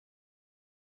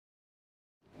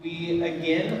We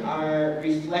again are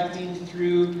reflecting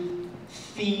through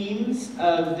themes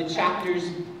of the chapters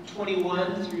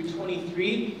 21 through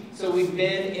 23. So we've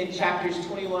been in chapters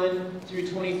 21 through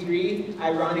 23.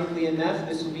 Ironically enough,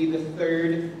 this will be the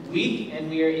third week,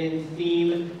 and we are in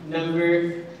theme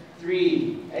number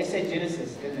 3. I said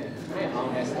Genesis, didn't I? I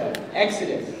all messed up.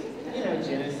 Exodus. You know,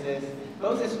 Genesis.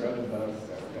 Moses wrote them both,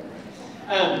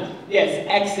 so yes,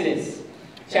 Exodus.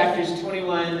 Chapters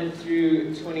 21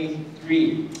 through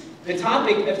 23. The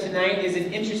topic of tonight is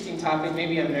an interesting topic.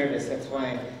 Maybe I'm nervous, that's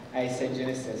why I said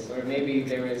Genesis. Or maybe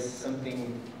there was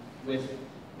something with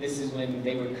this is when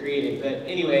they were created. But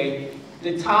anyway,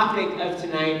 the topic of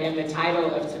tonight and the title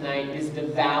of tonight is the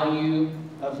value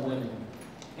of women.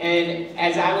 And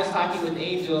as I was talking with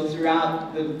Angel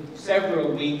throughout the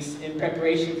several weeks in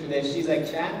preparation for this, she's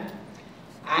like, Chad,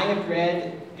 I have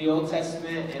read the Old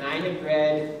Testament, and I have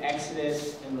read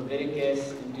Exodus and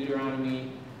Leviticus and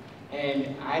Deuteronomy,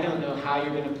 and I don't know how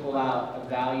you're going to pull out a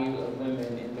value of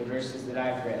women in the verses that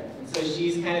I've read. And so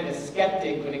she's kind of a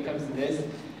skeptic when it comes to this.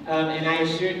 And I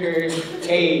assured her,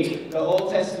 hey, the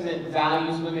Old Testament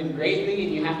values women greatly,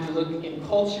 and you have to look in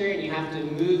culture, and you have to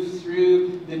move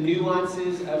through the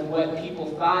nuances of what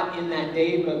people thought in that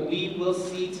day. But we will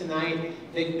see tonight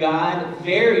that God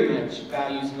very much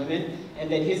values women, and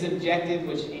that his objective,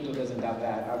 which Angel doesn't doubt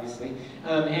that, obviously,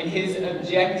 and his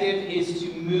objective is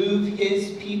to move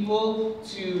his people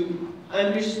to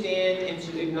understand and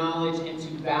to acknowledge and to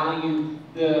value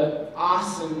the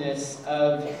awesomeness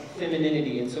of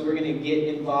femininity. And so we're going to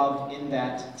get involved in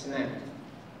that tonight.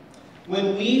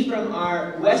 When we, from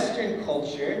our Western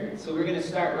culture, so we're going to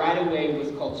start right away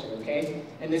with culture, okay?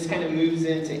 And this kind of moves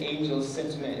into Angel's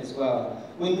sentiment as well.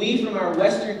 When we, from our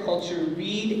Western culture,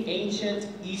 read ancient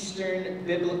Eastern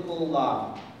biblical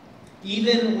law,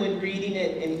 even when reading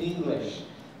it in English,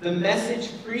 the message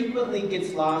frequently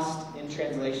gets lost in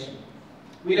translation.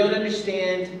 We don't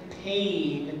understand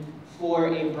paying for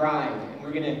a bride, and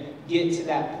we're going to get to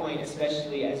that point,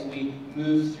 especially as we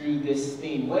move through this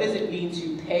theme. What does it mean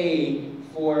to pay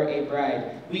for a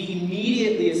bride? We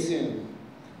immediately assume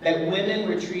that women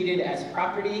were treated as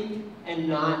property and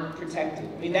not protected.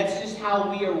 I mean, that's just how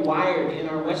we are wired in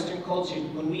our Western culture.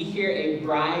 When we hear a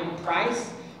bride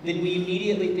price, then we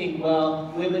immediately think,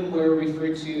 well, women were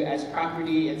referred to as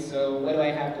property, and so what do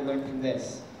I have to learn from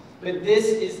this? But this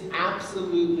is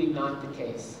absolutely not the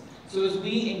case. So as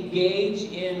we engage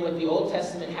in what the Old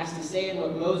Testament has to say and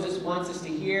what Moses wants us to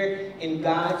hear in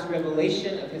God's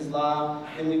revelation of his law,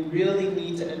 then we really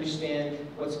need to understand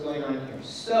what's going on here.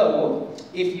 So,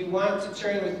 if you want to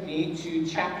turn with me to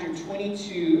chapter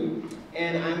 22,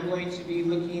 and I'm going to be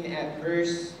looking at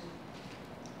verse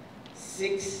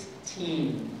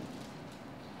 16.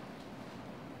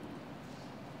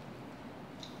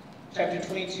 Chapter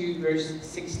 22, verse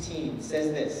 16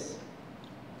 says this.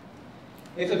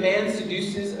 If a man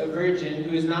seduces a virgin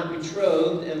who is not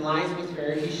betrothed and lies with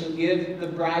her, he shall give the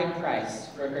bride price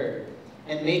for her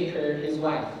and make her his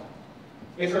wife.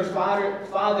 If her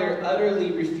father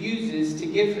utterly refuses to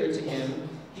give her to him,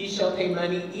 he shall pay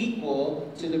money equal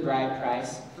to the bride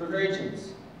price for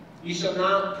virgins. You shall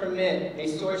not permit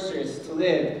a sorceress to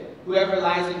live. Whoever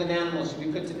lies with an animal shall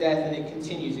be put to death, and it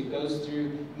continues. It goes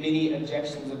through many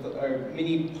objections or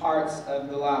many parts of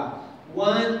the law.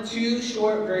 2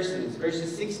 short verses,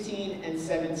 verses 16 and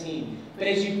 17. But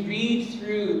as you read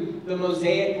through the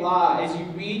Mosaic Law, as you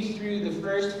read through the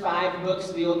first 5 books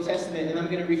of the Old Testament, and I'm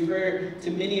going to refer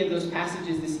to many of those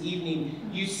passages this evening,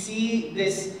 you see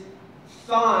this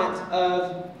thought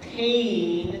of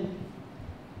paying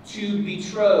to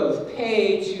betroth,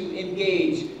 pay to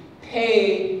engage,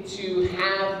 pay to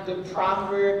have the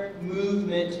proper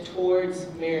movement towards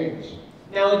marriage.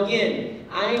 Now again,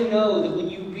 I know that when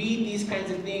you read these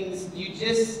kinds of things, you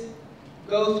just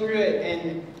go through it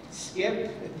and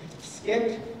skip. I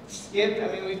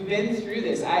mean, we've been through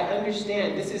this. I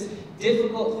understand. This is a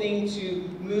difficult thing to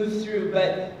move through,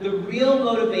 but the real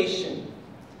motivation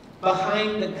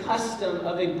behind the custom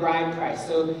of a bride price.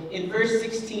 So in verse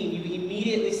 16, you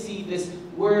immediately see this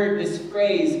word, this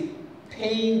phrase,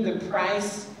 paying the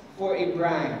price for a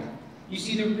bride. You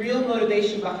see the real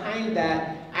motivation behind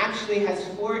that actually has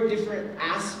 4 different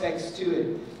aspects to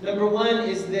it. Number 1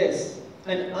 is this,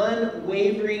 an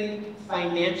unwavering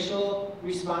financial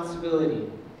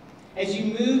responsibility. As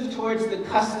you move towards the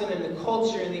custom and the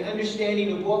culture and the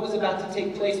understanding of what was about to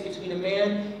take place between a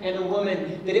man and a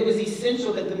woman, that it was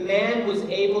essential that the man was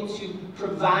able to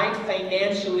provide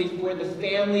financially for the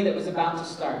family that was about to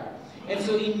start. And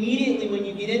so immediately when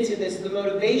you get into this, the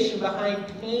motivation behind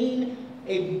paying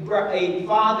a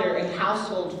father, a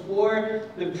household, for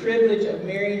the privilege of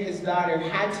marrying his daughter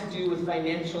had to do with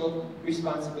financial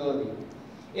responsibility.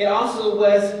 It also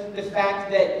was the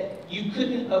fact that you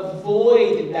couldn't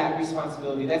avoid that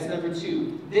responsibility. That's number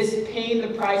 2. This paying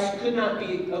the price could not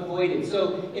be avoided.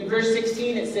 So in verse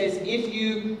 16 it says, if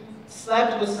you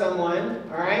slept with someone,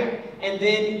 all right, and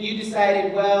then you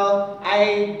decided, well,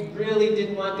 I really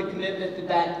didn't want the commitment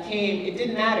that came, it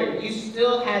didn't matter. You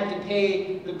still had to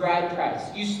pay the bride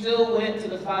price. You still went to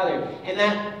the father. And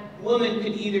that woman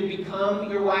could either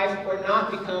become your wife or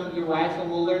not become your wife, and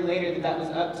we'll learn later that that was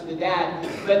up to the dad,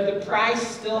 but the price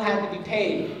still had to be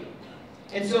paid.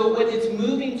 And so what it's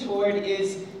moving toward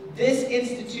is this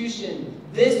institution,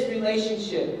 this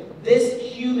relationship, this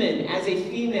human as a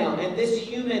female and this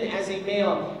human as a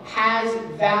male has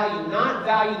value. Not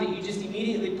value that you just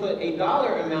immediately put a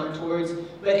dollar amount towards,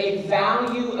 but a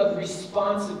value of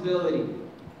responsibility.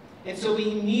 And so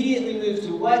we immediately move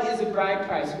to, what is a bride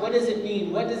price? What does it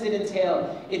mean? What does it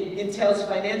entail? It entails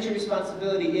financial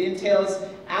responsibility. It entails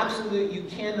absolute, you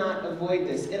cannot avoid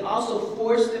this. It also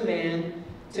forced a man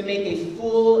to make a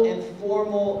full and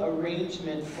formal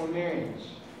arrangement for marriage.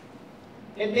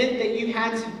 It meant that you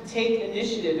had to take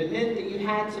initiative. It meant that you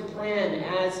had to plan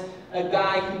as a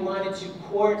guy who wanted to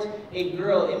court a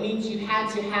girl. It means you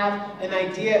had to have an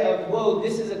idea of, whoa,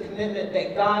 this is a commitment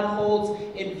that God holds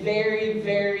in very,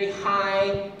 very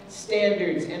high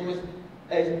standards and with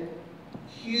a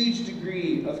huge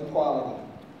degree of quality.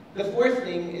 The 4th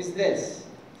thing is this.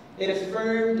 It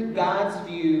affirmed God's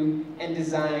view and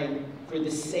design for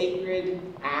the sacred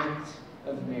act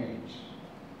of marriage.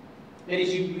 That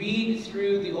as you read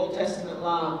through the Old Testament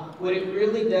law, what it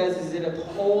really does is it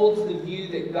upholds the view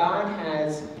that God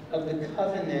has of the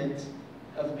covenant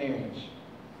of marriage.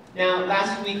 Now,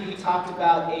 last week we talked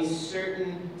about a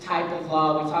certain type of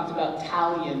law. We talked about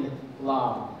Talion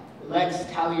law, lex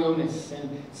talionis.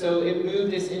 And so it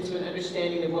moved us into an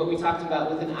understanding of what we talked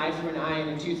about with an eye for an eye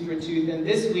and a tooth for a tooth. And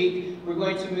this week we're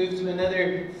going to move to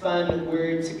another fun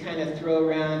word to kind of throw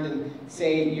around and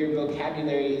say your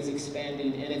vocabulary is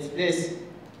expanding. And it's this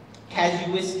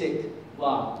casuistic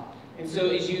law. And so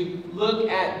as you look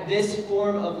at this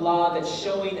form of law that's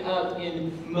showing up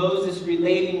in Moses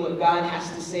relating what God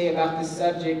has to say about the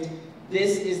subject,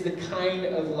 this is the kind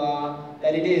of law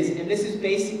that it is. And this is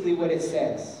basically what it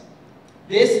says.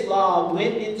 This law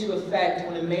went into effect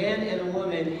when a man and a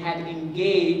woman had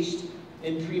engaged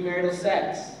in premarital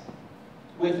sex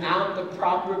without the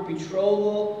proper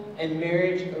betrothal and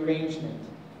marriage arrangement,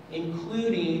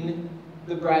 including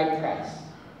the bride price.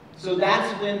 So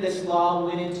that's when this law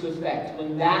went into effect,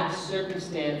 when that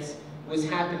circumstance was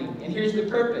happening. And here's the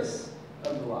purpose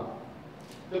of the law.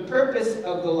 The purpose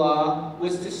of the law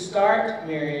was to start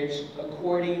marriage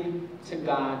according to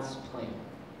God's plan.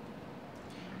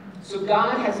 So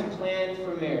God has a plan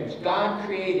for marriage. God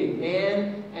created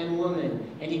man and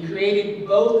woman, and He created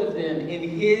both of them in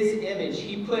His image.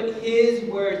 He put His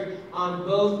worth on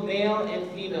both male and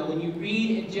female. When you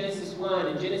read in Genesis 1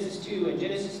 and Genesis 2 and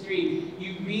Genesis 3,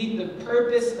 you read the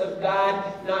purpose of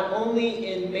God not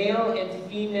only in male and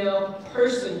female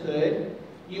personhood,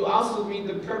 you also read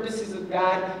the purposes of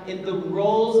God in the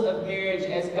roles of marriage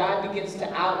as God begins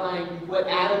to outline what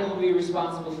Adam will be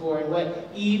responsible for and what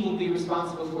Eve will be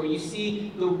responsible for. You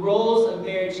see the roles of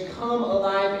marriage come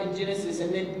alive in Genesis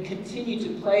and then continue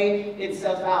to play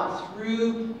itself out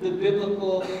through the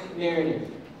biblical narrative.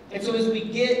 And so as we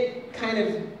get kind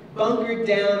of bunkered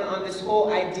down on this whole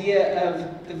idea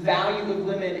of the value of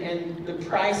women and the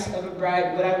price of a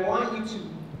bride, what I want you to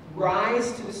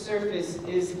rise to the surface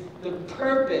is the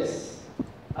purpose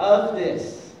of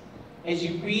this. As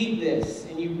you read this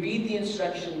and you read the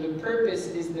instruction, the purpose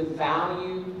is the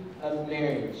value of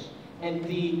marriage and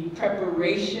the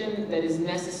preparation that is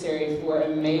necessary for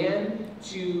a man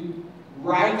to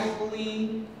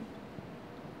rightfully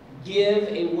give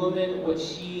a woman what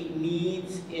she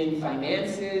needs in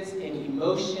finances, in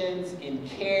emotions, in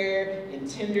care, in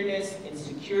tenderness, in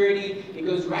security. It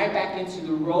goes right back into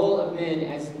the role of men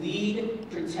as lead,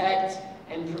 protect,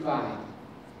 and provide.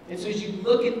 And so as you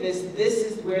look at this, this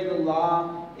is where the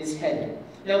law is headed.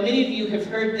 Now, many of you have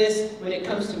heard this when it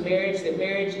comes to marriage, that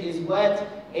marriage is what?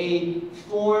 A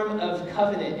form of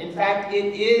covenant. In fact,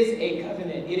 it is a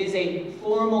covenant. It is a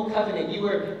formal covenant. You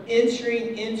are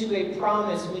entering into a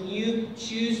promise. When you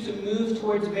choose to move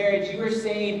towards marriage, you are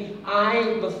saying,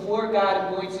 I, before God,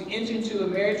 am going to enter into a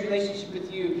marriage relationship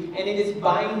with you, and it is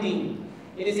binding.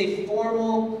 It is a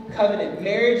formal covenant.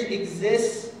 Marriage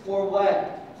exists for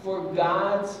what? For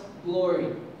God's glory.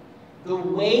 The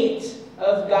weight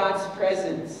of God's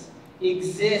presence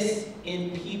exists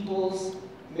in people's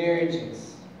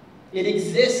marriages. It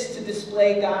exists to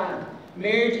display God.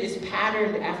 Marriage is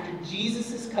patterned after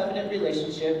Jesus' covenant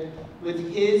relationship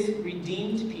with his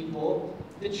redeemed people,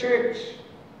 the church.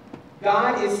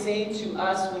 God is saying to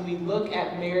us when we look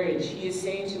at marriage, he is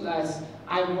saying to us,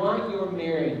 I want your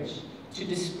marriage to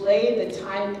display the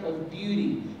type of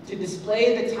beauty, to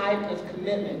display the type of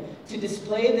commitment, to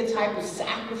display the type of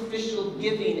sacrificial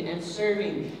giving and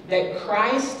serving that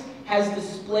Christ has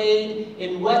displayed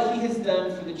in what he has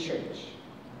done for the church.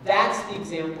 That's the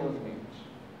example of marriage.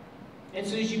 And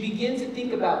so as you begin to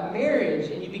think about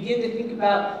marriage, and you begin to think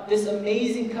about this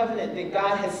amazing covenant that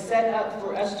God has set up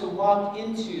for us to walk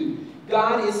into,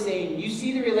 God is saying, you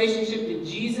see the relationship that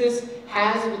Jesus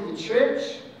has with the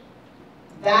church?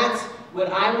 That's what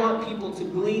I want people to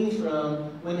glean from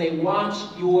when they watch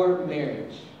your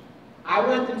marriage. I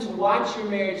want them to watch your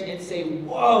marriage and say,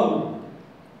 whoa,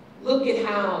 look at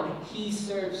how he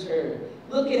serves her.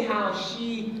 Look at how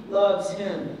she loves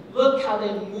him. Look how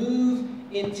they move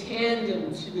in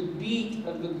tandem to the beat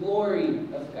of the glory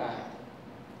of God.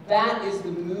 That is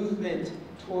the movement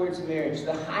towards marriage.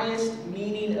 The highest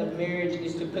meaning of marriage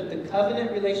is to put the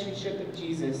covenant relationship of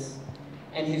Jesus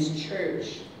and his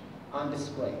church on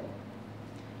display.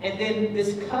 And then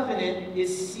this covenant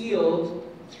is sealed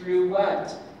through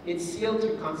what? It's sealed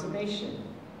through consummation.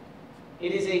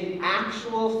 It is an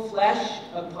actual flesh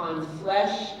upon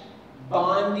flesh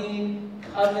bonding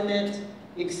covenant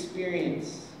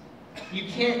experience. You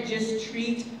can't just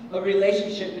treat a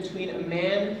relationship between a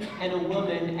man and a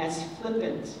woman as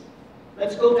flippant.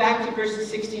 Let's go back to verses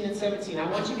 16 and 17. I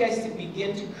want you guys to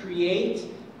begin to create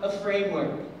a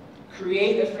framework.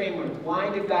 Create a framework. Why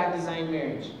did God design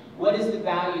marriage? What is the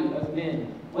value of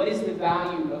men? What is the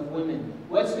value of women?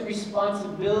 What's the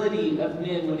responsibility of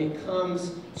men when it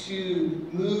comes to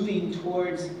moving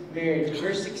towards marriage?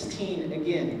 Verse 16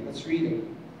 again. Let's read it.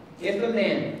 If a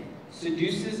man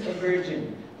seduces a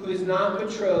virgin who is not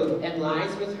betrothed and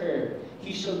lies with her,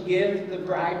 he shall give the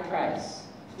bride price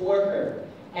for her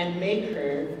and make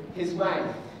her his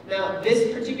wife. Now,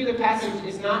 this particular passage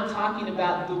is not talking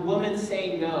about the woman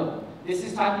saying no. This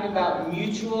is talking about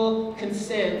mutual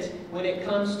consent when it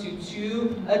comes to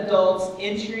two adults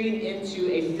entering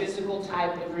into a physical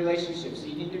type of relationship. So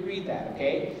you need to read that,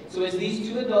 okay? So as these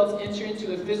two adults enter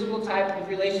into a physical type of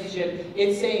relationship,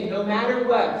 it's saying no matter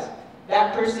what,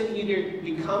 that person either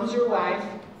becomes your wife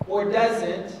or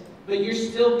doesn't, but you're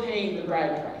still paying the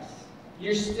bride price.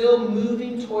 You're still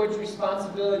moving towards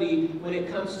responsibility when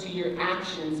it comes to your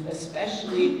actions,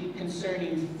 especially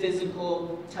concerning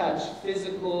physical touch,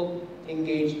 physical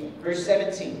engagement. Verse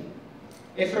 17.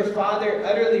 If her father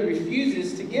utterly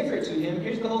refuses to give her to him,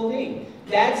 here's the whole thing.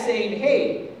 Dad's saying,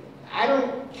 hey, I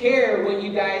don't care what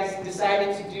you guys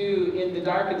decided to do in the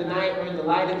dark of the night or in the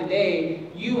light of the day.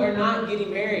 You are not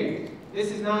getting married.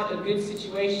 This is not a good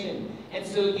situation. And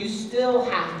so you still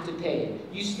have to pay.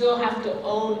 You still have to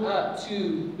own up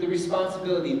to the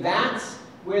responsibility. That's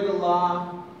where the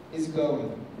law is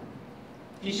going.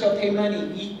 He shall pay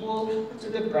money equal to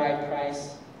the bride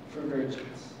price for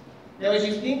virgins. Now, as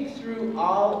you think through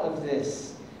all of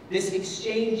this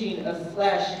exchanging of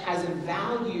flesh has a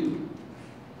value.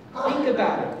 Think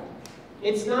about it.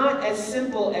 It's not as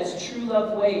simple as true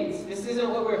love waits. This isn't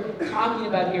what we're talking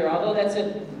about here, although that's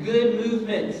a good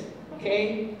movement,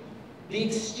 okay? The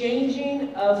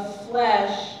exchanging of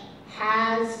flesh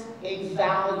has a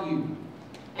value.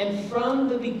 And from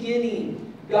the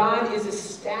beginning, God is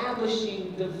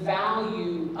establishing the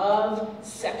value of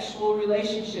sexual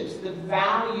relationships, the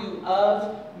value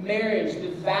of marriage,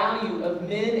 the value of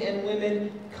men and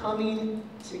women coming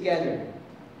together.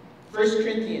 1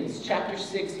 Corinthians chapter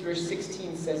 6, verse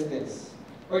 16 says this,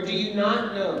 or do you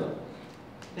not know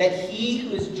that he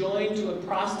who is joined to a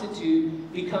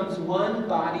prostitute becomes one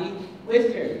body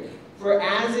with her? For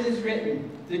as it is written,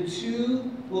 the two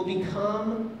will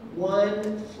become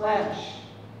one flesh.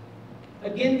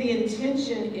 Again, the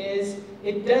intention is,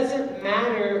 it doesn't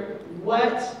matter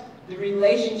what the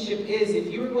relationship is. If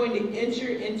you are going to enter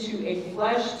into a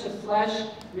flesh-to-flesh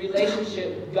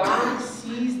relationship, God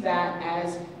sees that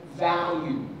as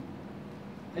value.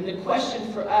 And the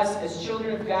question for us as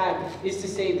children of God is to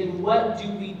say, then what do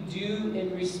we do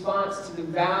in response to the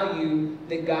value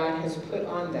that God has put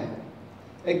on that?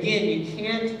 Again, you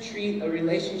can't treat a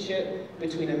relationship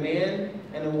between a man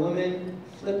and a woman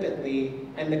flippantly,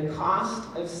 and the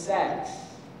cost of sex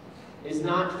is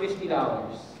not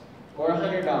 $50 or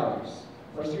 $100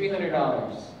 or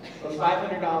 $300 or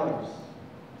 $500.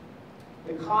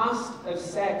 The cost of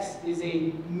sex is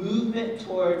a movement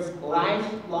towards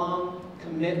lifelong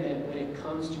commitment when it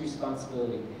comes to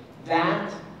responsibility.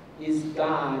 That is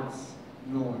God's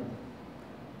norm.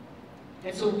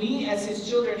 And so we, as his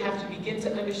children, have to begin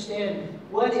to understand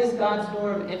what is God's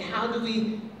norm and how do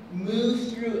we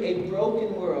move through a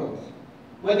broken world,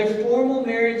 whether formal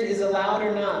marriage is allowed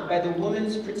or not, by the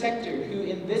woman's protector, who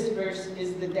in this verse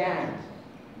is the dad.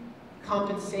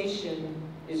 Compensation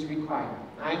is required.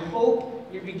 I hope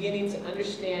you're beginning to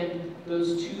understand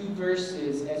those two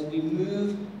verses as we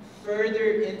move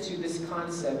further into this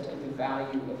concept of the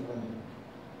value of women.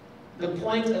 The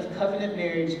point of covenant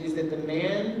marriage is that the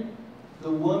man,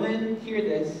 the woman, hear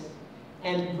this,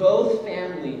 and both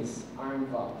families are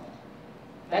involved.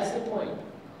 That's the point.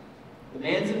 The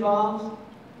man's involved,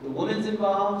 the woman's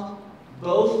involved,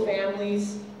 both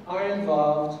families are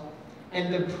involved,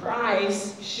 and the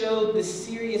price showed the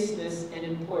seriousness and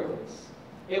importance.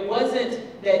 It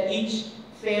wasn't that each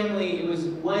family, it was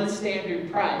one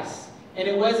standard price, and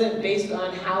it wasn't based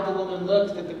on how the woman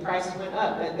looked that the price went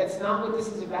up. That's not what this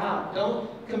is about. Don't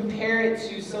compare it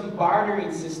to some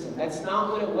bartering system. That's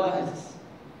not what it was.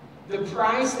 The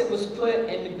price that was put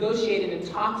and negotiated and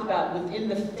talked about within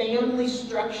the family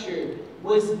structure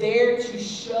was there to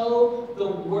show the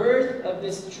worth of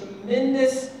this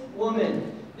tremendous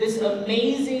woman, this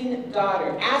amazing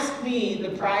daughter. Ask me the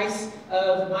price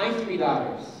of my 3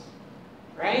 daughters,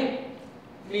 right?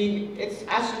 I mean, it's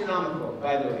astronomical,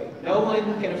 by the way. No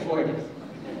one can afford it,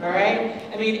 all right?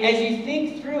 I mean, as you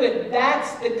think through it,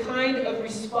 that's the kind of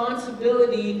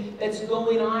responsibility that's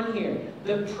going on here.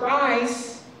 The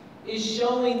price is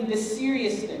showing the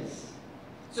seriousness.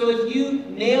 So if you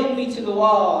nailed me to the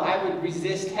wall, I would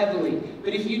resist heavily.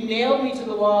 But if you nailed me to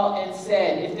the wall and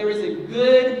said, if there was a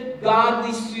good,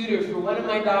 godly suitor for one of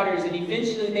my daughters, and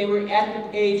eventually they were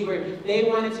at the age where they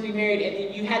wanted to be married,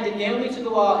 and you had to nail me to the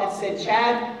wall and said,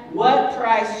 Chad, what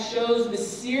price shows the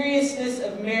seriousness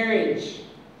of marriage?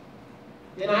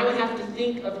 Then I would have to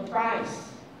think of a price.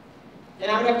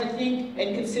 And I would have to think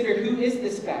and consider, who is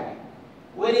this guy?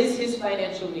 What is his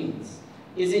financial means?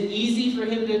 Is it easy for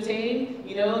him to attain?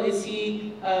 You know, is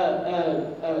he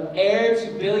heir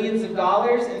to billions of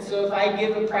dollars? And so if I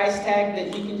give a price tag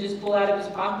that he can just pull out of his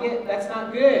pocket, that's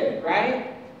not good,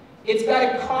 right? It's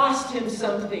got to cost him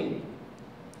something.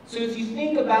 So if you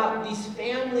think about these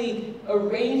family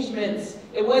arrangements,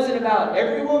 it wasn't about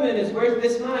every woman is worth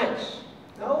this much.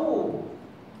 No.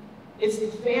 It's the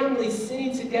family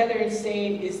sitting together and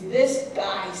saying, is this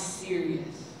guy serious?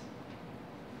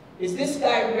 Is this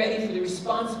guy ready for the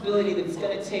responsibility that it's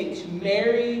going to take to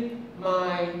marry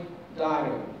my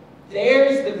daughter?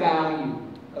 There's the value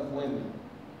of women,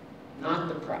 not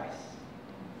the price.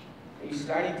 Are you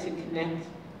starting to connect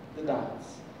the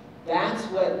dots? That's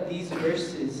what these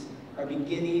verses are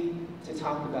beginning to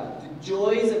talk about. The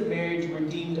joys of marriage were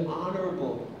deemed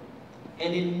honorable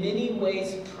and in many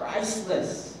ways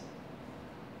priceless.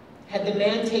 Had the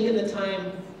man taken the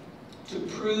time to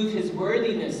prove his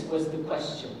worthiness was the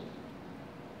question.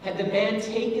 Had the man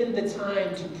taken the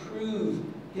time to prove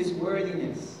his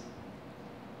worthiness?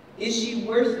 Is she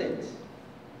worth it?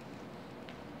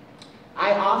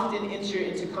 I often enter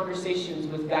into conversations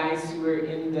with guys who are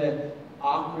in the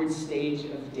awkward stage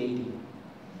of dating.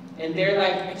 And they're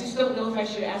like, I just don't know if I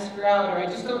should ask her out, or I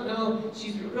just don't know,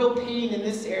 she's a real pain in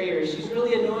this area, or she's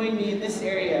really annoying me in this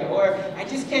area, or I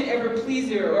just can't ever please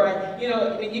her, or, you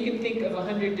know, I mean, you can think of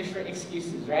 100 different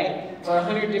excuses, right? Or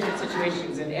 100 different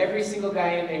situations, and every single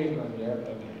guy in there is going, yeah,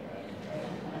 okay,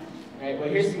 right? Well,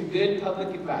 here's some good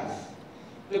public advice.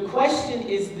 The question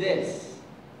is this: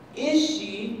 is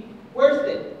she worth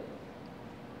it?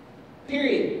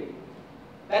 Period.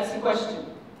 That's the question.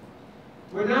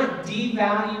 We're not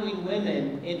devaluing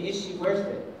women in is she worth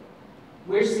it.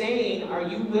 We're saying, are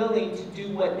you willing to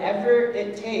do whatever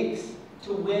it takes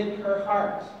to win her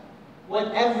heart?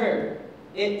 Whatever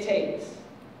it takes.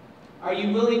 Are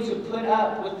you willing to put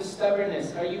up with the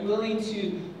stubbornness? Are you willing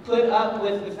to put up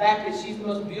with the fact that she's the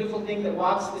most beautiful thing that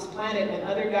walks this planet and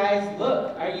other guys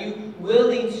look? Are you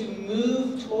willing to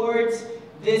move towards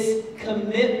this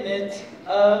commitment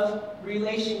of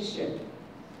relationship?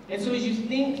 And so as you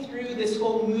think through this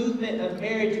whole movement of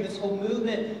marriage and this whole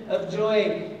movement of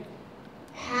joy,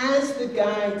 has the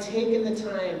guy taken the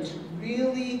time to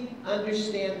really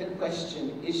understand the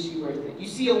question, is she worth it? You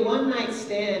see, a one-night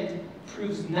stand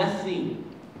proves nothing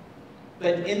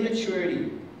but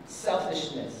immaturity,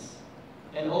 selfishness,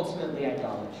 and ultimately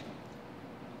idolatry.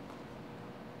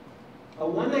 A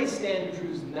one-night stand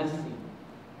proves nothing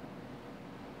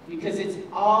because it's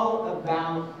all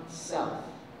about self.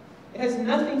 It has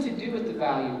nothing to do with the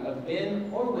value of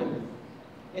men or women.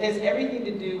 It has everything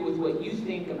to do with what you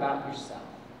think about yourself.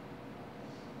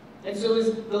 And so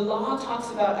as the law talks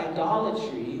about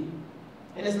idolatry,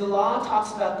 and as the law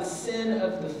talks about the sin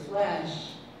of the flesh,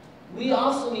 we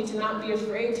also need to not be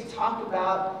afraid to talk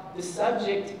about the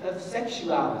subject of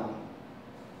sexuality.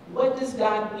 What does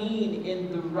God mean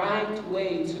in the right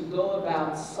way to go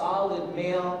about solid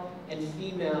male and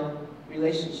female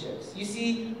relationships? You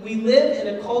see, we live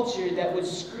in a culture that would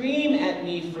scream at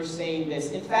me for saying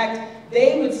this. In fact,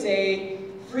 they would say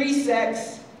free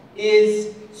sex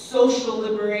is social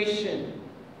liberation.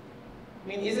 I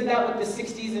mean, isn't that what the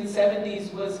 60s and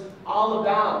 70s was all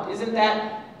about? Isn't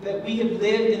that we have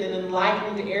lived in an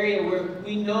enlightened area where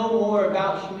we know more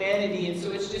about humanity, and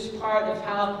so it's just part of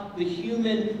how the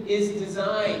human is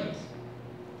designed?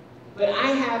 But I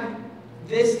have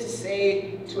this to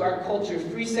say to our culture: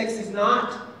 free sex is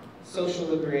not social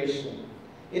liberation.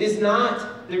 It is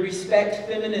not the respect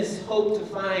feminists hope to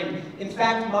find. In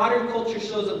fact, modern culture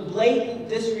shows a blatant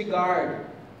disregard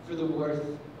for the worth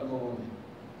of a woman.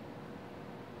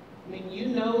 I mean, you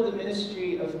know the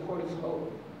ministry of Court of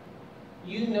Hope.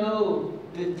 You know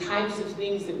the types of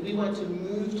things that we want to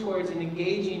move towards in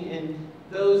engaging in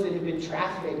those that have been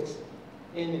trafficked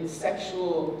in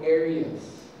sexual areas.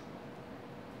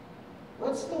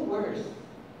 What's the worth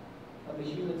of a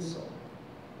human soul?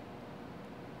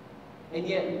 And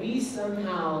yet we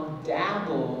somehow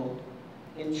dabble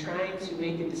in trying to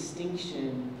make a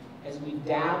distinction as we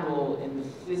dabble in the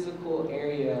physical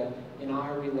area in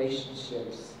our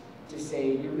relationships to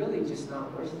say, you're really just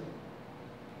not worth it.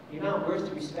 You're not worth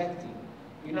respecting.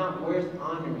 You're not worth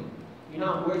honoring. You're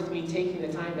not worth me taking the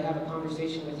time to have a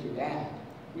conversation with your dad.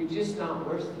 You're just not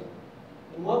worth it.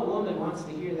 And what woman wants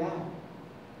to hear that?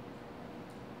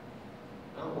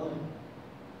 Not one.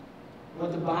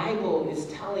 What the Bible is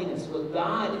telling us, what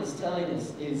God is telling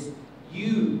us is,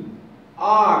 you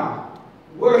are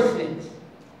worth it.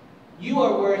 You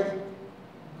are worth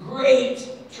great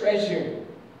treasure.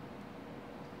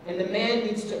 And the man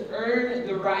needs to earn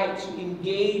the right to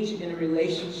engage in a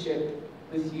relationship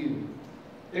with you.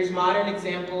 There's modern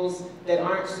examples that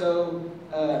aren't so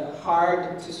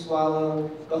hard to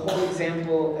swallow. The whole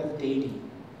example of dating.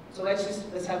 So let's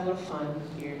have a little fun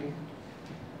here.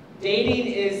 Dating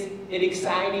is an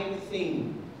exciting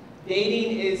thing.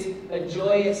 Dating is a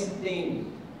joyous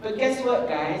thing. But guess what,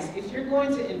 guys? If you're going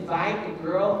to invite a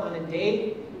girl on a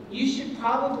date, you should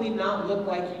probably not look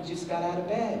like you just got out of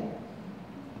bed.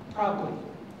 Probably.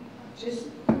 Just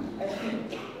a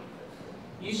hint.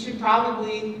 You should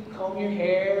probably comb your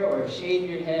hair or shave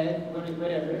your head,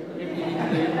 whatever you need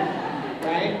to do,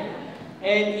 right?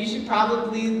 And you should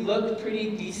probably look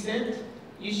pretty decent.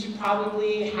 You should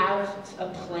probably have a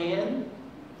plan,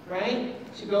 right?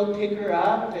 To go pick her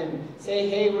up and say,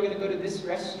 hey, we're going to go to this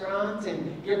restaurant,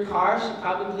 and your car should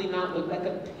probably not look like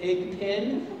a pig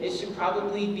pen. It should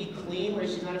probably be clean where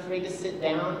she's not afraid to sit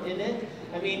down in it.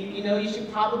 I mean, you know, you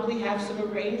should probably have some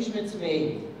arrangements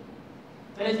made.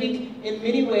 And I think in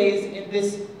many ways, in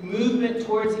this movement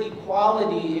towards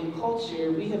equality in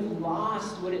culture, we have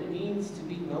lost what it means to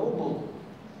be noble.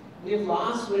 We have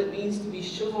lost what it means to be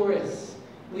chivalrous.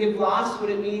 We have lost what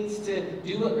it means to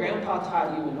do what Grandpa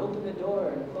taught you and open the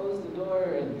door and close the door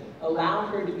and allow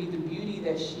her to be the beauty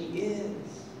that she is.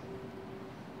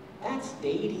 That's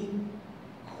dating,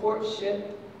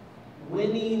 courtship,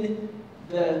 winning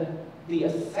the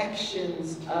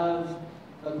affections of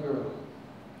a girl.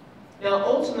 Now,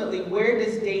 ultimately, where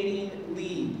does dating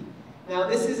lead? Now,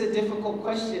 this is a difficult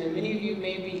question, and many of you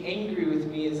may be angry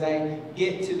with me as I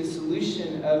get to the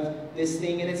solution of this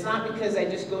thing. And it's not because I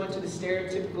just go into the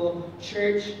stereotypical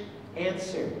church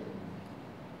answer.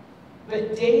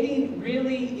 But dating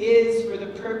really is for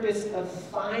the purpose of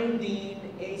finding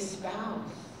a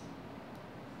spouse.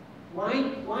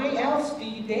 Why else do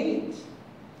you date?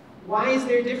 Why is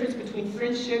there a difference between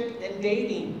friendship and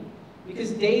dating?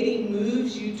 Because dating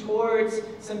moves you towards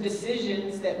some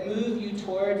decisions that move you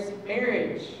towards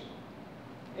marriage.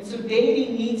 And so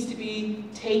dating needs to be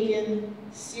taken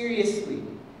seriously.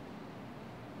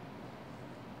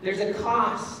 There's a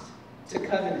cost to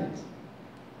covenant.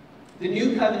 The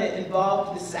new covenant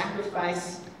involved the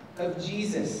sacrifice of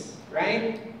Jesus,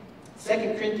 right? 2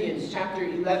 Corinthians chapter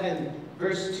 11,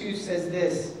 verse 2 says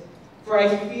this, "For I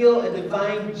feel a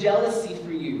divine jealousy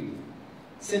for you,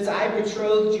 since I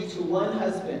betrothed you to one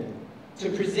husband, to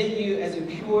present you as a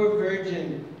pure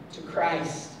virgin to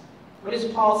Christ." What is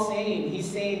Paul saying? He's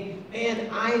saying, man,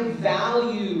 I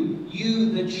value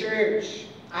you, the church.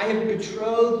 I have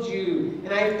betrothed you,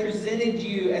 and I have presented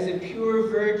you as a pure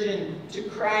virgin to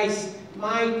Christ.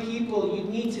 My people, you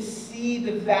need to see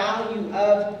the value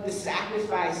of the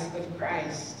sacrifice of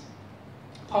Christ.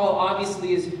 Paul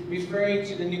obviously is referring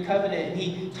to the new covenant, and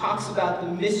he talks about the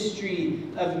mystery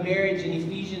of marriage in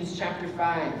Ephesians chapter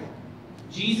 5.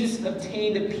 Jesus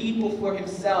obtained a people for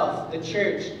himself, the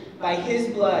church, by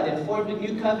his blood, and formed a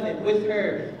new covenant with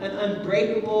her, an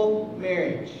unbreakable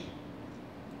marriage.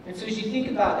 And so as you think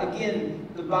about, again,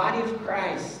 the body of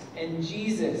Christ and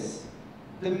Jesus,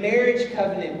 the marriage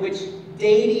covenant, which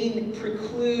dating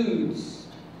precludes,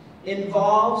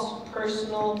 involves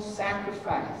personal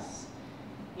sacrifice.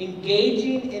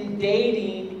 Engaging in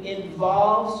dating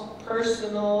involves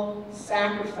personal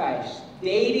sacrifice.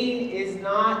 Dating is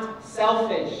not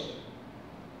selfish.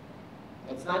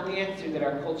 That's not the answer that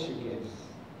our culture gives.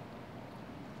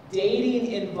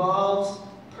 Dating involves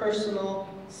personal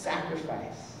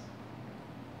sacrifice.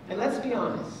 And let's be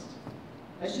honest.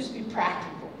 Let's just be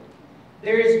practical.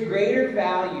 There is greater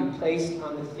value placed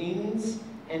on the things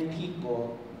and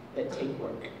people that take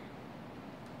work.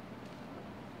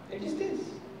 There just is.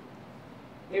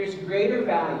 There's greater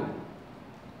value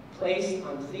placed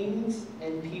on things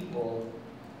and people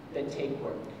that take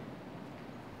work.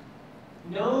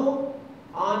 No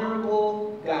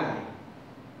honorable guy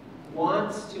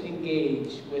wants to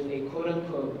engage with a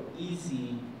quote-unquote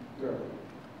easy girl.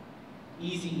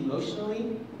 Easy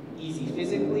emotionally, easy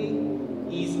physically,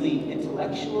 easily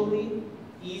intellectually,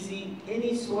 easy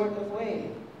any sort of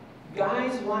way.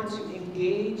 Guys want to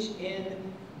engage in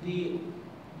the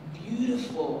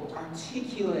beautiful,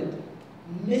 articulate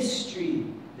mystery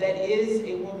that is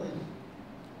a woman.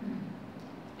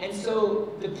 And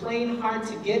so the plain hard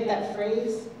to get, that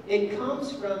phrase, it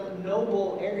comes from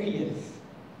noble areas.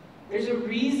 There's a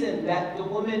reason that the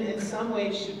woman in some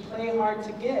ways should play hard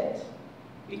to get.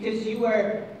 Because you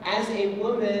are, as a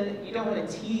woman, you don't want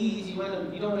to tease, you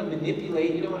don't want to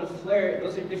manipulate, you don't want to flirt.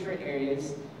 Those are different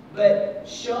areas. But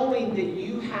showing that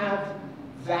you have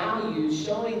values,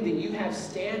 showing that you have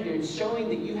standards, showing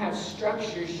that you have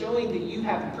structure, showing that you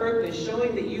have purpose,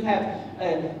 showing that you have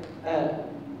an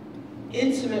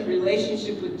intimate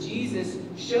relationship with Jesus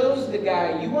shows the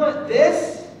guy, you want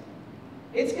this?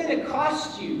 It's going to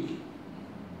cost you.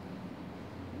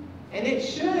 And it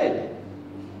should.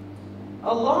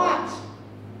 A lot.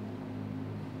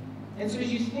 And so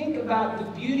as you think about the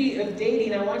beauty of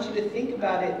dating, I want you to think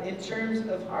about it in terms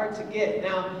of hard to get.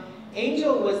 Now,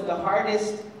 Angel was the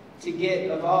hardest to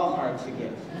get of all hard to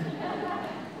get.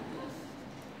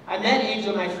 I met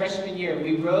Angel my freshman year.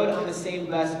 We rode on the same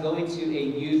bus going to a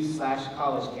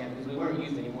youth/college camp, because we weren't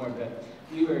youth anymore, but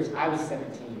I was 17,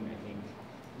 I think.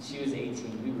 And she was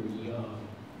 18. We were young.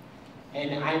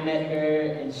 And I met her,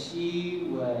 and she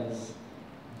was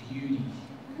beauty.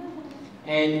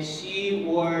 And she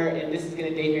wore, and this is going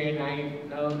to date her, and I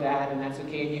know that, and that's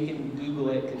okay, and you can Google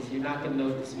it, because you're not going to know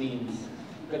what this means.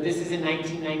 But this is in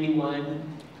 1991,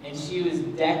 and she was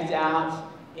decked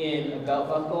out in a belt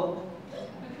buckle,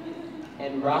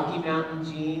 and Rocky Mountain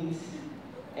jeans,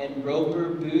 and Roper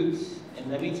boots, and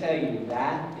let me tell you,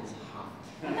 that is hot.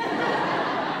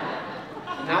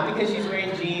 Not because she's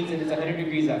wearing jeans and it's 100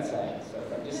 degrees outside, so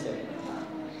I'm just saying.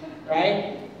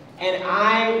 Right? And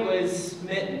I was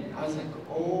smitten. I was like,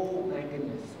 oh my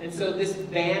goodness. And so this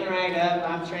van ride up,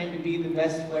 I'm trying to be the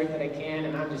best flirt that I can,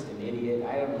 and I'm just an idiot.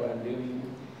 I don't know what I'm doing.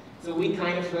 So we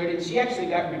kind of flirted. She actually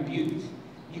got rebuked.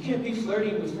 You can't be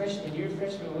flirting with freshmen. You're a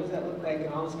freshman. What does that look like? And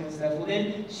all this kind of stuff. Well,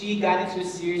 then she got into a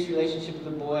serious relationship with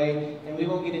a boy, and we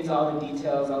won't get into all the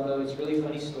details, although it's really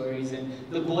funny stories. And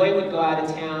the boy would go out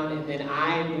of town, and then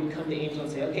I would come to Angel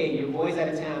and say, okay, your boy's out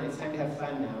of town. It's time to have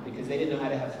fun now, because they didn't know how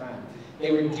to have fun.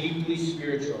 They were deeply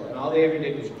spiritual, and all they ever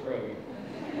did was pray.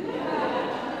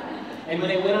 And when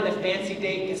they went on a fancy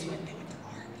date, guess what? They went to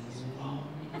Arby's. Whoa.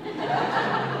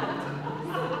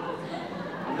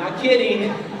 I'm not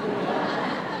kidding.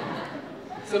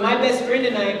 So my best friend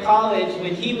and I in college,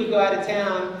 when he would go out of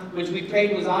town, which we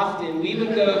prayed was often, we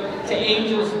would go to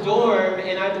Angel's dorm,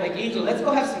 and I'd be like, Angel, let's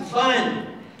go have some fun.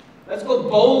 Let's go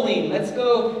bowling. Let's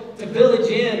go to Village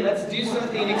Inn. Let's do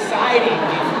something exciting.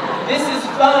 This is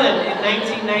fun in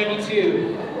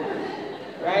 1992.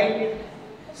 Right?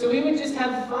 So we would just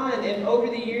have fun, and over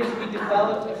the years we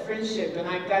developed a friendship, and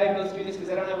I've got to go through this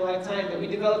because I don't have a lot of time, but we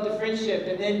developed a friendship,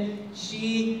 and then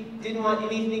she didn't want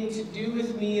anything to do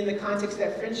with me in the context of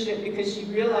that friendship because she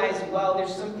realized, well,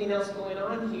 there's something else going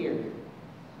on here.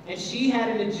 And she had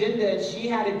an agenda, and she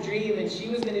had a dream, and she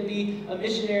was going to be a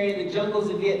missionary in the jungles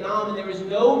of Vietnam, and there was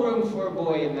no room for a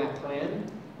boy in that plan.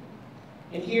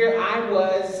 And here I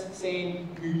was saying,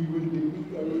 you want to date me?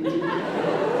 I want to date you.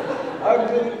 I'm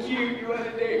really cute, you want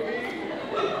to date me?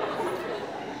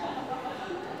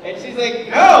 And she's like,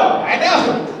 no, I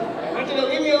don't. I want you to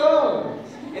leave me alone.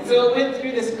 And so it went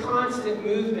through this constant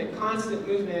movement,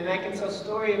 and I can tell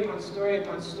story upon story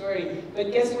upon story.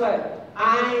 But guess what?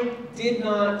 I did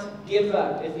not give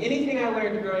up. If anything I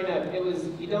learned growing up, it was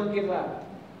you don't give up.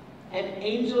 An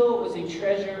angel was a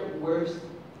treasure worth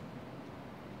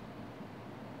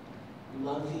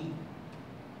loving,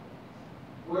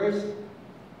 worth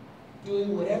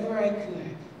doing whatever I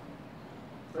could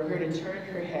for her to turn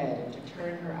her head and to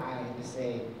turn her eye and to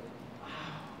say, wow,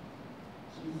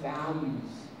 he values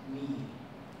me.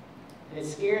 And it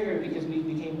scared her because we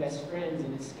became best friends,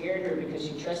 and it scared her because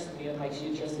she trusted me unlike she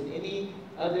had trusted any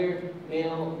other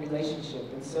male relationship.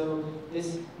 And so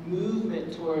this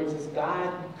movement towards is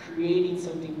God creating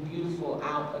something beautiful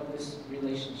out of this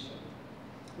relationship.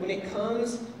 When it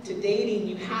comes to dating,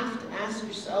 you have to ask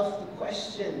yourself the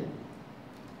question,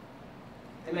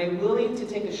 am I willing to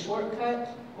take a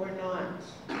shortcut or not?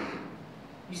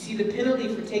 You see, the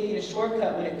penalty for taking a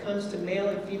shortcut when it comes to male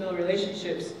and female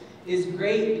relationships is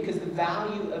great because the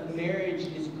value of marriage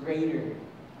is greater.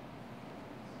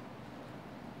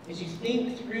 As you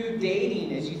think through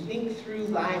dating, as you think through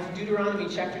life, Deuteronomy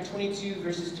chapter 22,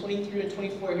 verses 23 and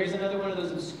 24, here's another one of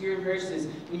those obscure verses.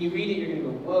 When you read it, you're going to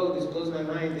go, whoa, this blows my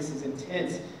mind, this is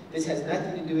intense. This has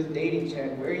nothing to do with dating,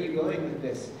 Chad. Where are you going with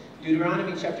this?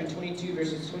 Deuteronomy chapter 22,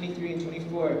 verses 23 and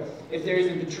 24. If there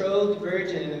is a betrothed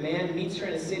virgin and a man meets her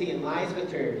in a city and lies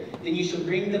with her, then you shall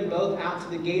bring them both out to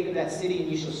the gate of that city,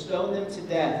 and you shall stone them to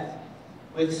death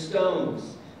with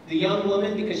stones. The young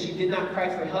woman, because she did not cry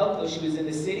for help, though she was in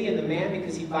the city, and the man,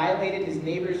 because he violated his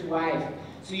neighbor's wife.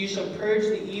 So you shall purge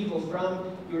the evil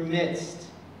from your midst.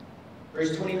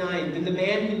 Verse 29, then the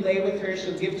man who lay with her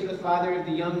shall give to the father of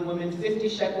the young woman 50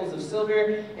 shekels of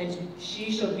silver, and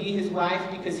she shall be his wife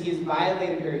because he has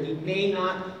violated her. He may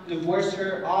not divorce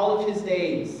her all of his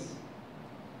days.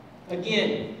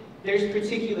 Again, there's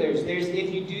particulars. There's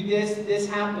if you do this, this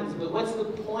happens. But what's the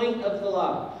point of the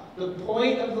law? The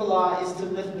point of the law is to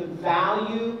lift the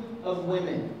value of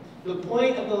women. The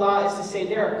point of the law is to say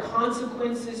there are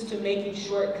consequences to making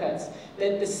shortcuts.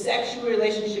 That the sexual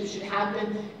relationship should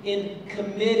happen in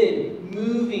committed,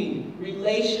 moving,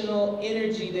 relational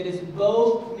energy that is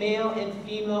both male and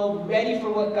female, ready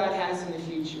for what God has in the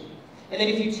future. And that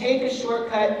if you take a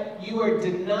shortcut, you are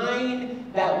denying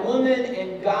that woman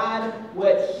and God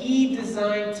what He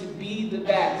designed to be the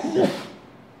best.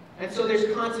 And so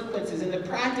there's consequences, and the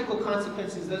practical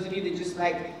consequences, those of you that just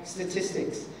like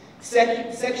statistics.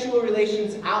 Sexual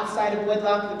relations outside of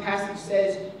wedlock, the passage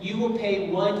says, you will pay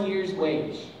 1 year's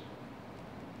wage.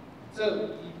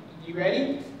 So, you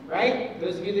ready? Right?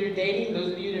 Those of you that are dating,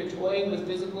 those of you that are toying with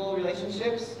physical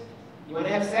relationships, you want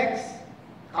to have sex?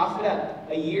 Cough it up.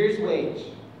 A year's wage.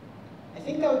 I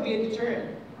think that would be a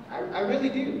deterrent. I really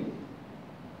do.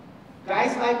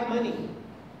 Guys like money.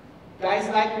 Guys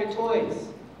like their toys.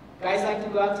 Guys like to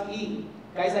go out to eat.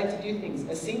 Guys like to do things.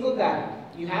 A single guy,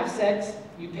 you have sex,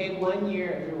 you pay 1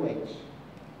 year of your wage.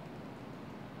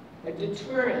 A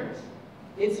deterrent.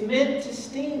 It's meant to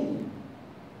sting.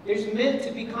 There's meant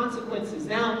to be consequences.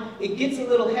 Now, it gets a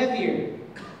little heavier.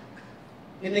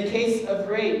 In the case of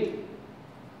rape,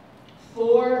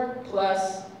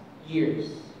 4+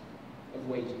 years of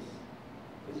wages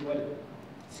is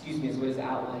what is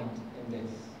outlined in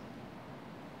this.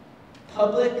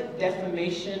 Public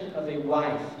defamation of a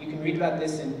wife. You can read about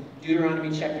this in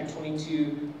Deuteronomy chapter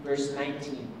 22, verse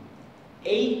 19.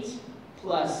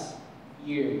 8+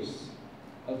 years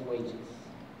of wages.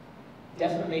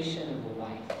 Defamation of a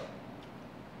wife.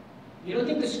 You don't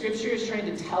think the Scripture is trying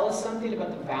to tell us something about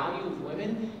the value of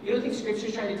women? You don't think Scripture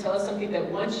is trying to tell us something that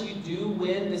once you do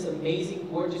win this amazing,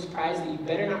 gorgeous prize, that you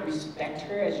better not respect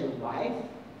her as your wife?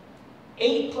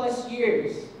 8+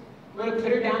 years. You want to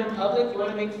put her down in public? You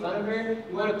want to make fun of her?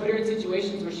 You want to put her in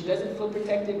situations where she doesn't feel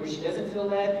protected, where she doesn't feel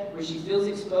led, where she feels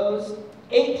exposed?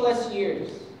 8+ years.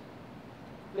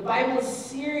 The Bible is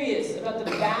serious about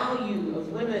the value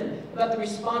of women, about the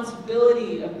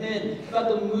responsibility of men, about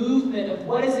the movement of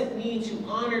what does it mean to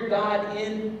honor God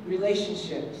in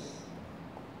relationships.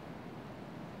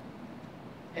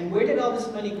 And where did all this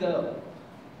money go?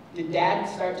 Did Dad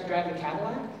start to drive a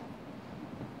Cadillac?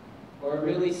 Or a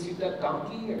really souped-up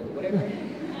donkey, or whatever?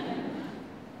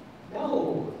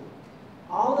 No.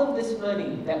 All of this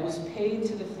money that was paid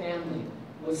to the family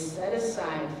was set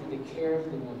aside for the care of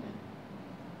the woman.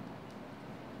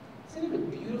 Isn't it a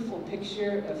beautiful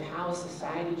picture of how a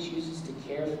society chooses to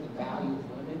care for the value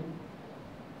of women?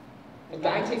 A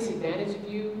guy takes advantage of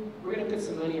you, we're going to put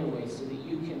some money away so that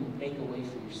you can make a way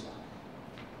for yourself.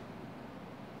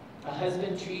 A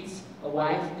husband treats a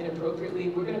wife inappropriately,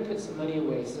 we're going to put some money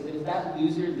away so that if that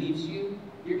loser leaves you,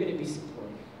 you're going to be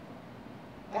supported.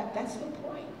 That's the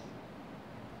point.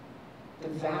 The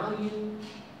value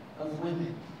of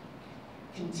women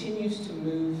continues to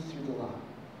move through the law.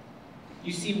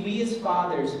 You see, we as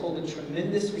fathers hold a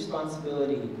tremendous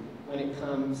responsibility when it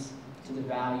comes to the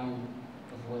value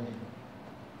of women.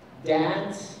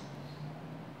 Dads,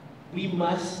 we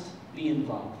must be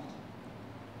involved.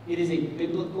 It is a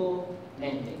biblical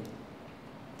mandate.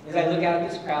 As I look out at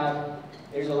this crowd,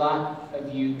 there's a lot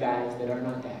of you guys that are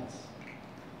not dads.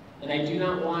 And I do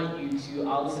not want you to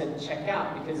all of a sudden check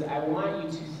out, because I want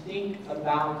you to think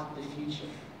about the future.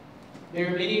 There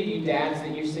are many of you dads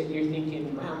that you're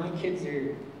thinking, wow, my kids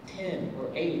are 10 or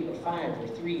 8 or 5 or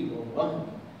 3 or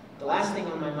 1. The last thing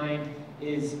on my mind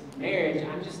is marriage.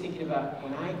 I'm just thinking about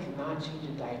when I cannot change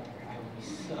a diaper, I will be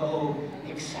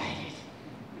so excited.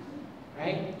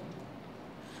 Right?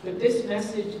 But this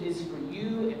message is for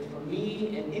you and for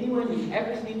me and anyone who's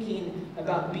ever thinking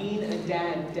about being a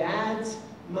dad. Dads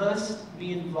must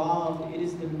be involved. It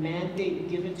is the mandate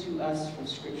given to us from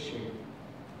Scripture.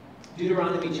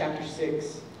 Deuteronomy chapter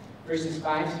 6, verses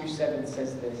 5 through 7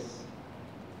 says this.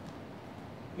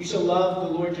 You shall love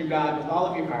the Lord your God with all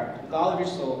of your heart, with all of your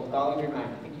soul, with all of your mind.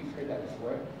 I think you've heard that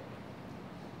before.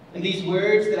 And these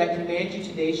words that I command you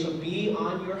today shall be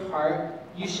on your heart.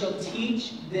 You shall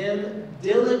teach them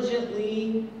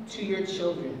diligently to your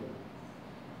children,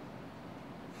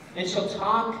 and shall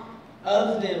talk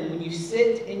of them when you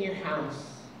sit in your house,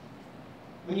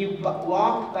 when you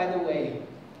walk by the way,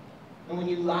 and when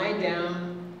you lie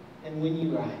down, and when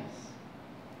you rise.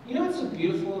 You know what's so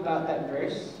beautiful about that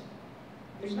verse?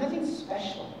 There's nothing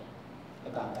special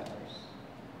about that verse.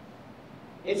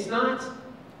 It's not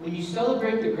when you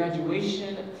celebrate the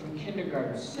graduation from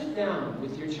kindergarten, sit down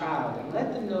with your child and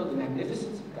let them know the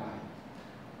magnificence of God.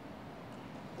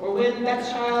 Or when that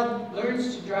child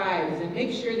learns to drive, then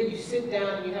make sure that you sit down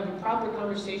and you have a proper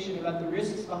conversation about the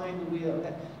risks behind the wheel.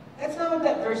 That's not what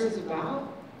that verse is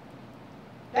about.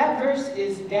 That verse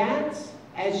is, dads,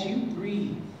 as you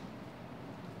breathe,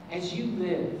 as you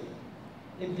live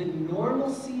in the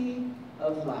normalcy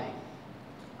of life,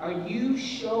 are you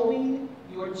showing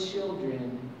your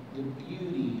children the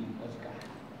beauty of God?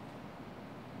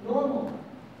 Normal.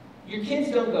 Your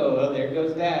kids don't go, oh, there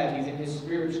goes Dad, he's in his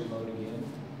spiritual mode again.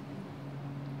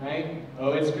 Right?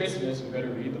 Oh, it's Christmas, we better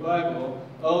read the Bible.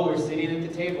 Oh, we're sitting at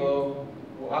the table,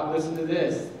 well, listen to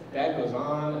this. Dad goes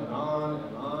on and on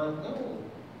and on. No.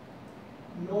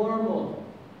 Normal,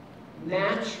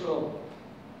 natural,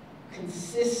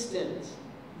 consistent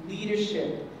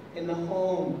leadership in the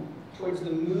home towards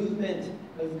the movement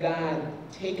of God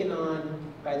taken on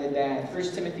by the dad.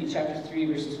 1 Timothy chapter 3,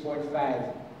 verses 4 and 5.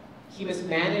 He must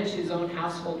manage his own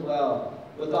household well,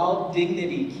 with all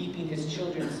dignity, keeping his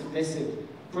children submissive.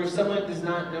 For if someone does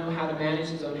not know how to manage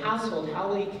his own household, how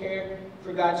will he care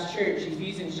for God's church?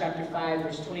 Ephesians chapter 5,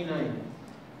 verse 29.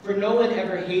 For no one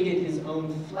ever hated his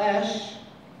own flesh,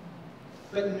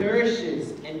 but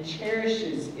nourishes and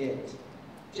cherishes it,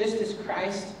 just as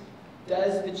Christ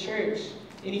does the church.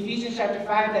 In Ephesians chapter 5,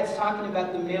 that's talking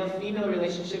about the male-female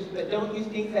relationships, but don't you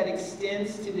think that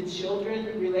extends to the children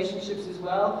relationships as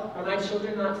well? Are my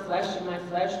children not flesh of my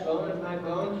flesh, bone of my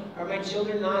bone? Are my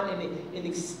children not an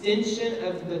extension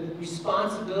of the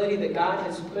responsibility that God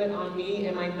has put on me?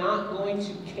 Am I not going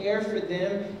to care for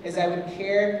them as I would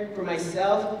care for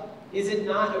myself? Is it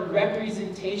not a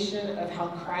representation of how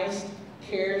Christ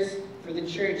cares for the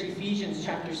church? Ephesians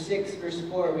chapter 6, verse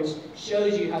 4, which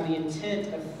shows you how the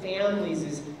intent of families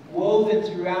is woven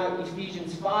throughout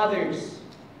Ephesians. Fathers,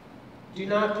 do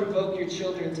not provoke your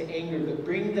children to anger, but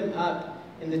bring them up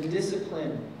in the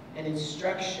discipline and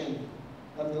instruction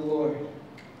of the Lord.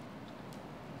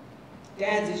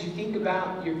 Dads, as you think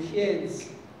about your kids,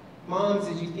 moms,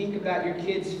 as you think about your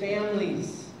kids'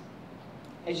 families,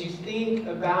 as you think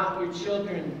about your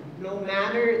children, no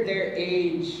matter their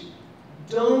age,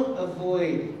 don't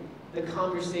avoid the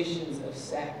conversations of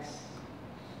sex.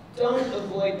 Don't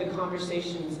avoid the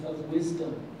conversations of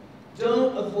wisdom.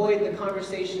 Don't avoid the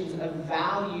conversations of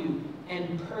value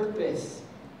and purpose.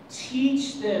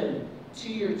 Teach them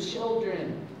to your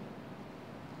children.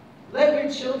 Let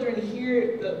your children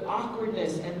hear the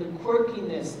awkwardness and the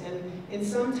quirkiness and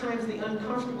sometimes the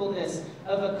uncomfortableness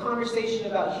of a conversation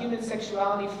about human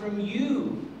sexuality from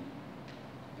you.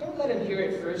 Don't let them hear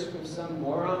it first from some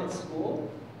moron at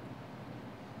school.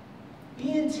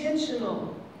 Be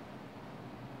intentional.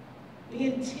 Be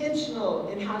intentional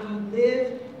in how you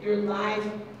live your life,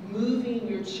 moving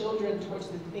your children towards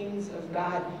the things of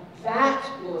God. That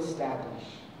will establish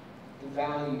the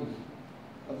value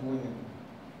of women.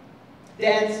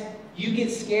 Dads, you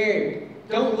get scared.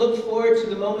 Don't look forward to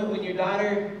the moment when your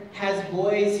daughter has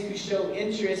boys who show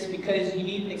interest because you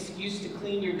need an excuse to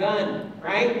clean your gun,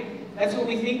 right? That's what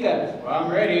we think of. Well, I'm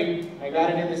ready. I got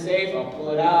it in the safe. I'll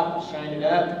pull it out. I'll shine it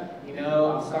up. You know,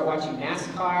 I'll start watching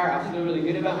NASCAR. I'll feel really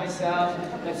good about myself.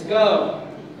 Let's go.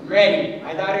 I'm ready.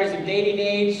 My daughter's of dating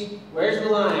age. Where's the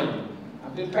line?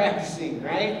 I've been practicing,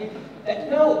 right?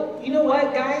 No, you know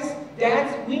what, guys?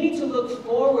 Dads, we need to look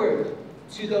forward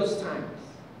to those times.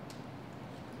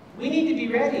 We need to be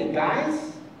ready.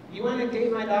 Guys, you want to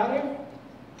date my daughter?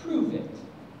 Prove it.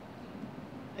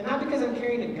 And not because I'm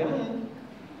carrying a gun.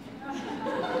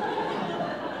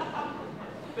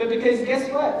 But because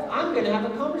guess what? I'm going to have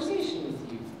a conversation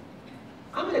with you.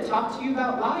 I'm going to talk to you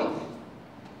about life.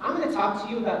 I'm going to talk to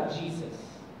you about Jesus.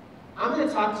 I'm going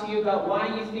to talk to you about why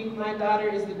you think my daughter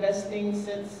is the best thing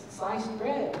since sliced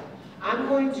bread. I'm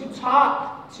going to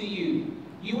talk to you.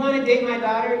 You want to date my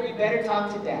daughter? You better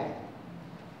talk to Dad.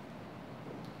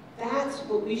 That's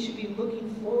what we should be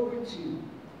looking forward to.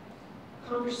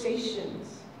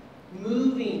 Conversations.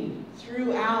 Moving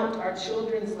throughout our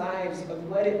children's lives of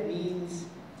what it means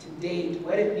to date,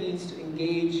 what it means to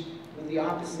engage with the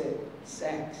opposite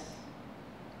sex.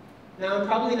 Now, I'm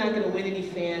probably not going to win any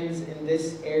fans in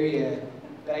this area,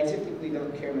 but I typically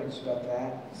don't care much about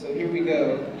that. So here we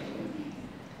go.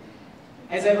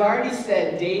 As I've already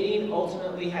said, dating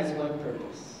ultimately has one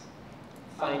purpose: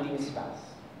 finding a spouse.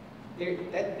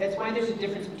 That's why there's a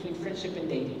difference between friendship and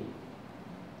dating.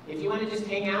 If you want to just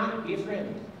hang out, be a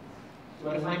friend. If you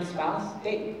want to find a spouse,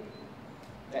 date.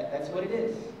 That's what it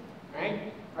is,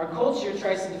 right? Our culture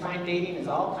tries to define dating as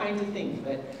all kinds of things,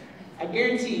 but I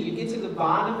guarantee you get to the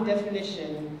bottom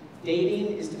definition,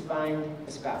 dating is to find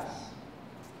a spouse.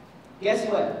 Guess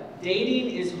what?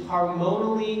 Dating is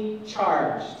hormonally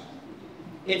charged.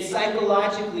 It's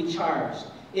psychologically charged.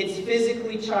 It's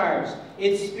physically charged.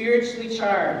 It's spiritually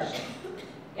charged.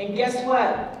 And guess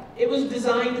what? It was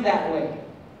designed that way.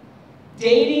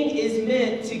 Dating is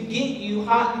meant to get you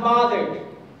hot and bothered.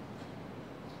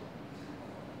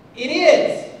 It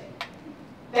is.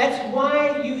 That's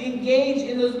why you engage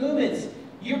in those movements.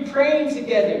 You're praying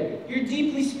together. You're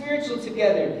deeply spiritual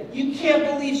together. You can't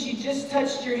believe she just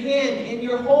touched your hand and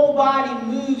your whole body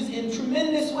moves in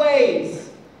tremendous ways.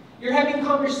 You're having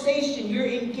conversation. You're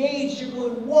engaged. You're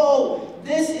going, whoa,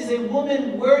 this is a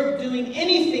woman worth doing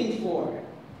anything for.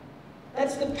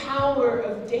 That's the power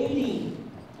of dating.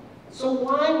 So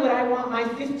why would I want my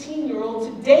 15-year-old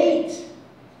to date?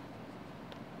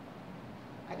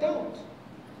 I don't.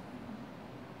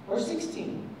 Or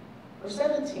 16. Or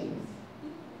 17.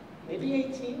 Maybe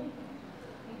 18.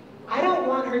 I don't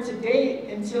want her to date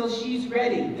until she's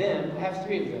ready. Them, I have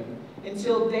 3 of them.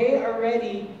 Until they are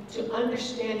ready to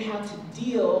understand how to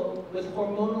deal with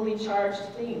hormonally charged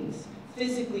things,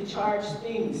 physically charged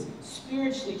things,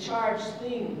 spiritually charged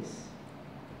things.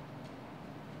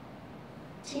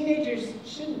 Teenagers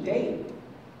shouldn't date.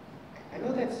 I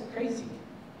know that's crazy.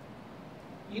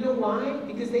 You know why?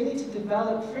 Because they need to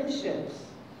develop friendships.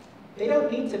 They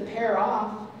don't need to pair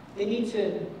off. They need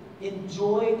to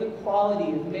enjoy the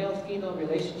quality of male-female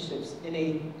relationships in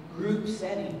a group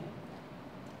setting.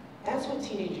 That's what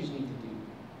teenagers need to do.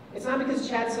 It's not because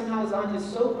Chad somehow is on his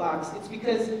soapbox. It's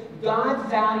because God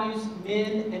values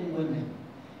men and women.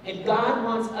 And God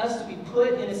wants us to be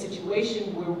put in a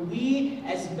situation where we,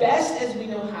 as best as we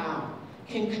know how,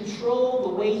 can control the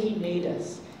way He made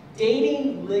us.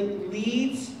 Dating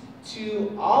leads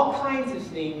to all kinds of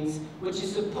things, which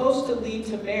is supposed to lead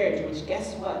to marriage, which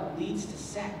guess what? Leads to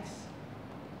sex.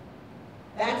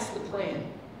 That's the plan.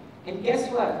 And guess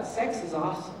what? Sex is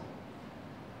awesome.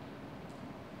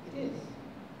 It is.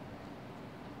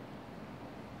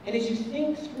 And as you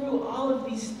think through all of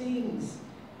these things,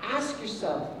 ask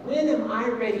yourself, when am I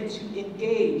ready to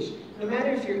engage, no matter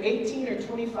if you're 18 or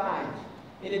 25,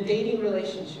 in a dating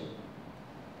relationship?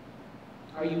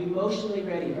 Are you emotionally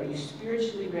ready? Are you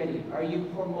spiritually ready? Are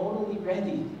you hormonally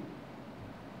ready?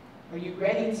 Are you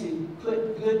ready to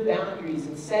put good boundaries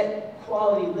and set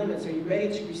quality limits? Are you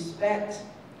ready to respect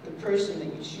the person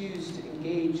that you choose to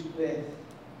engage with?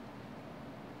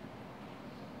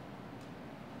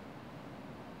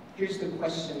 Here's the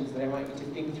questions that I want you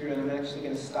to think through, and I'm actually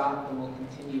going to stop and we'll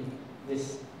continue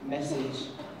this message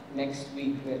next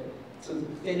week. But to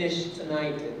finish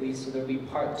tonight, at least, so there'll be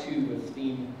part 2 of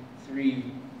theme 3.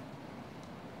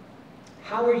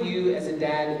 How are you, as a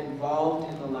dad,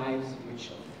 involved in the lives of your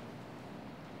children?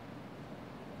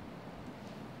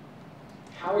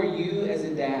 How are you, as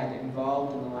a dad,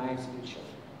 involved in the lives of your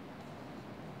children?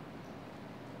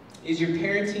 Is your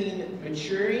parenting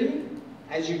maturing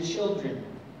as your children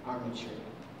are maturing?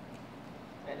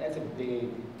 That's a big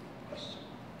question.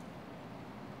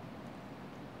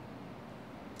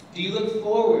 Do you look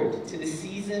forward to the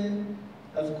season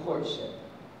of courtship?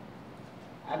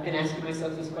 I've been asking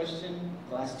myself this question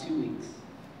the last 2 weeks.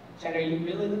 Chad, are you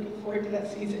really looking forward to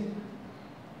that season?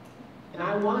 And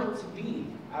I want to be.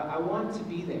 I want to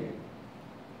be there.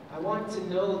 I want to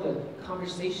know the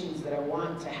conversations that I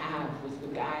want to have with the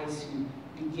guys who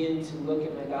begin to look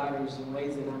at my daughters in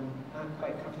ways that I'm not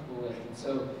quite comfortable with. And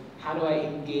so how do I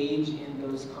engage in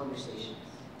those conversations?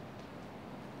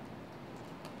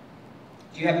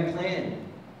 Do you have a plan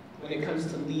when it comes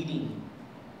to leading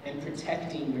and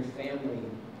protecting your family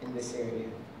in this area?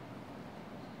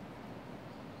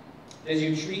 Does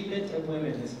your treatment of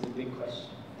women, this is the big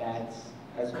question, dads,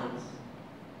 husbands,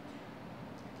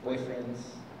 boyfriends,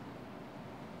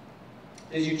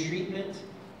 does your treatment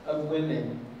of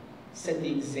women set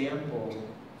the example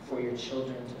for your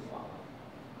children to follow?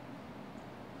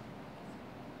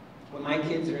 When my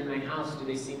kids are in my house, do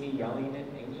they see me yelling at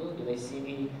Angel? Do they see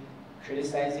me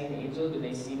criticizing Angel? Do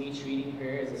they see me treating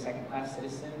her as a second-class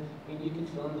citizen? I mean, you can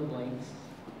fill in the blanks.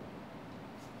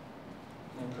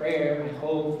 My prayer, my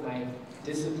hope, my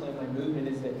discipline, my movement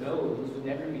is that no, those would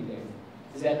never be there.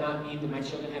 Does that not mean that my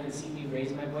children haven't seen me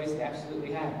raise my voice? They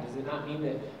absolutely have. Does it not mean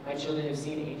that my children have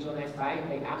seen Angel and I fight?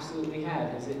 They absolutely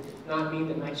have. Does it not mean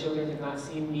that my children have not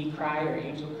seen me cry or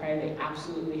Angel cry? They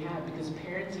absolutely have. Because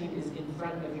parenting is in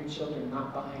front of your children,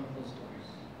 not behind closed doors.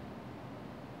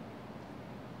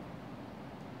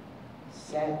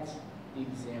 Set the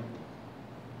example.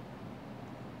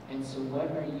 And so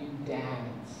what are you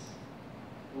dads?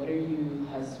 What are you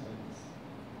husbands?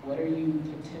 What are you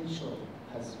potential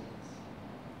husbands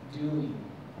doing?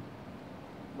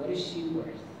 What is she worth?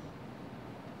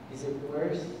 Is it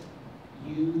worth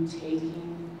you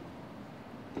taking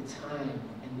the time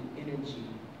and the energy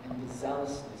and the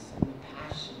zealousness and the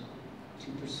passion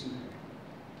to pursue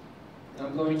her? Now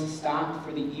I'm going to stop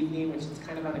for the evening, which is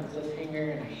kind of on a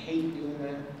cliffhanger, and I hate doing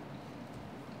that.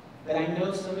 But I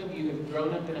know some of you have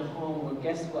grown up in a home where,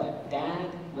 guess what? Dad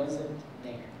wasn't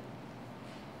there.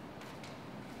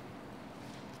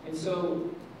 And so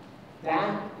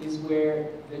that is where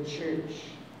the church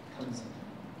comes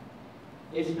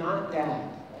in. If not Dad,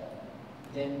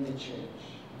 then the church.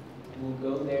 And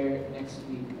we'll go there next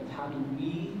week of how do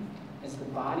we, as the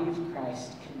body of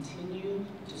Christ, continue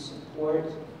to support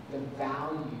the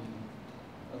value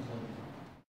of women.